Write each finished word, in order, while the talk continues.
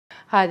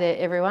Hi there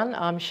everyone,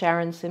 I'm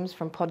Sharon Sims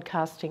from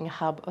Podcasting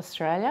Hub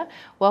Australia.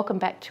 Welcome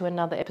back to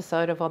another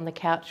episode of On the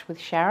Couch with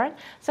Sharon.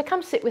 So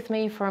come sit with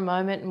me for a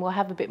moment and we'll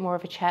have a bit more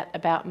of a chat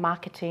about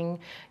marketing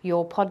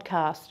your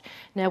podcast.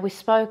 Now we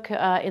spoke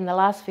in the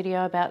last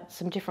video about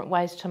some different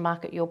ways to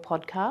market your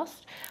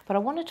podcast, but I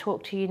want to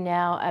talk to you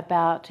now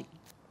about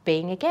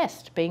being a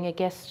guest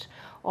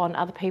on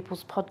other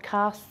people's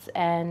podcasts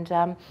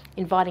and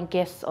inviting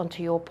guests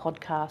onto your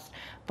podcast.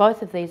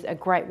 Both of these are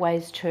great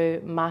ways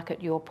to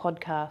market your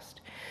podcast.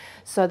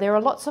 So there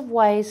are lots of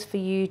ways for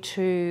you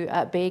to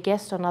be a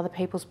guest on other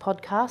people's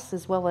podcasts,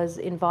 as well as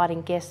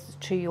inviting guests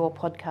to your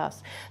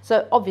podcast.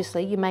 So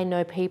obviously you may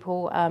know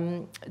people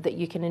that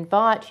you can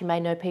invite. You may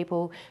know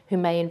people who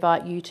may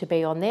invite you to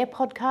be on their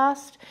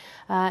podcast.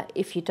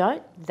 If you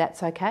don't,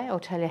 that's okay. I'll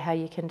tell you how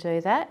you can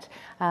do that.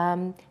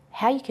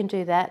 How you can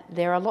do that,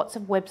 there are lots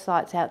of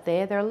websites out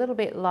there. They're a little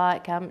bit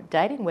like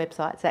dating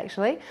websites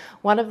actually.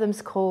 One of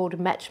them's called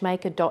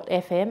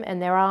matchmaker.fm,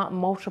 and there are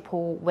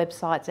multiple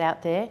websites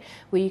out there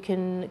where you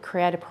can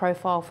create a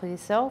profile for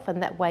yourself,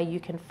 and that way you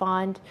can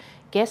find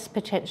guests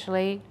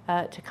potentially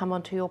to come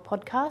onto your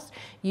podcast.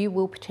 You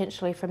will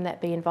potentially from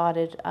that be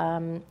invited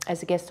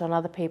as a guest on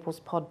other people's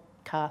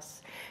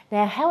podcasts.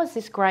 Now, how is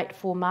this great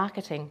for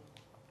marketing?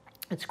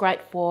 It's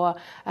great for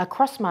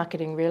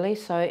cross-marketing really,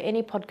 so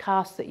any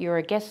podcast that you're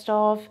a guest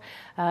of,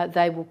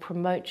 they will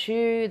promote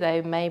you, they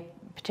may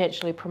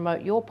potentially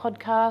promote your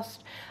podcast,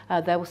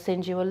 they will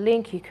send you a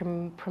link, you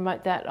can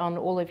promote that on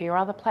all of your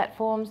other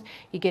platforms,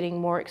 you're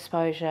getting more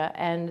exposure.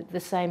 And the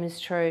same is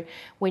true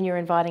when you're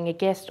inviting a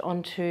guest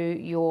onto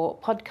your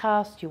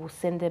podcast. You will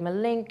send them a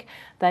link,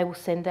 they will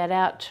send that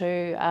out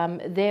to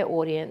their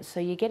audience, so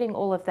you're getting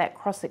all of that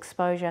cross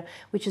exposure,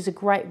 which is a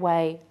great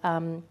way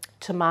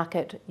to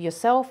market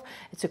yourself.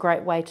 It's a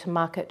great way to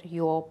market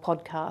your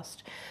podcast.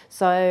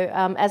 So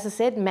as I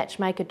said,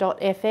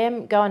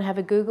 matchmaker.fm, go and have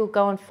a Google,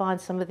 go and find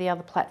some of the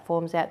other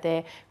platforms out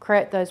there,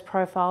 create those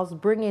profiles,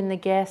 bring in the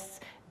guests,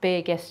 be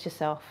a guest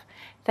yourself.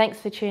 Thanks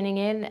for tuning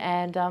in,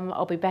 and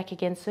I'll be back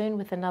again soon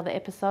with another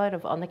episode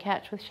of On the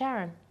Couch with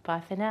Sharon.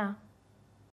 Bye for now.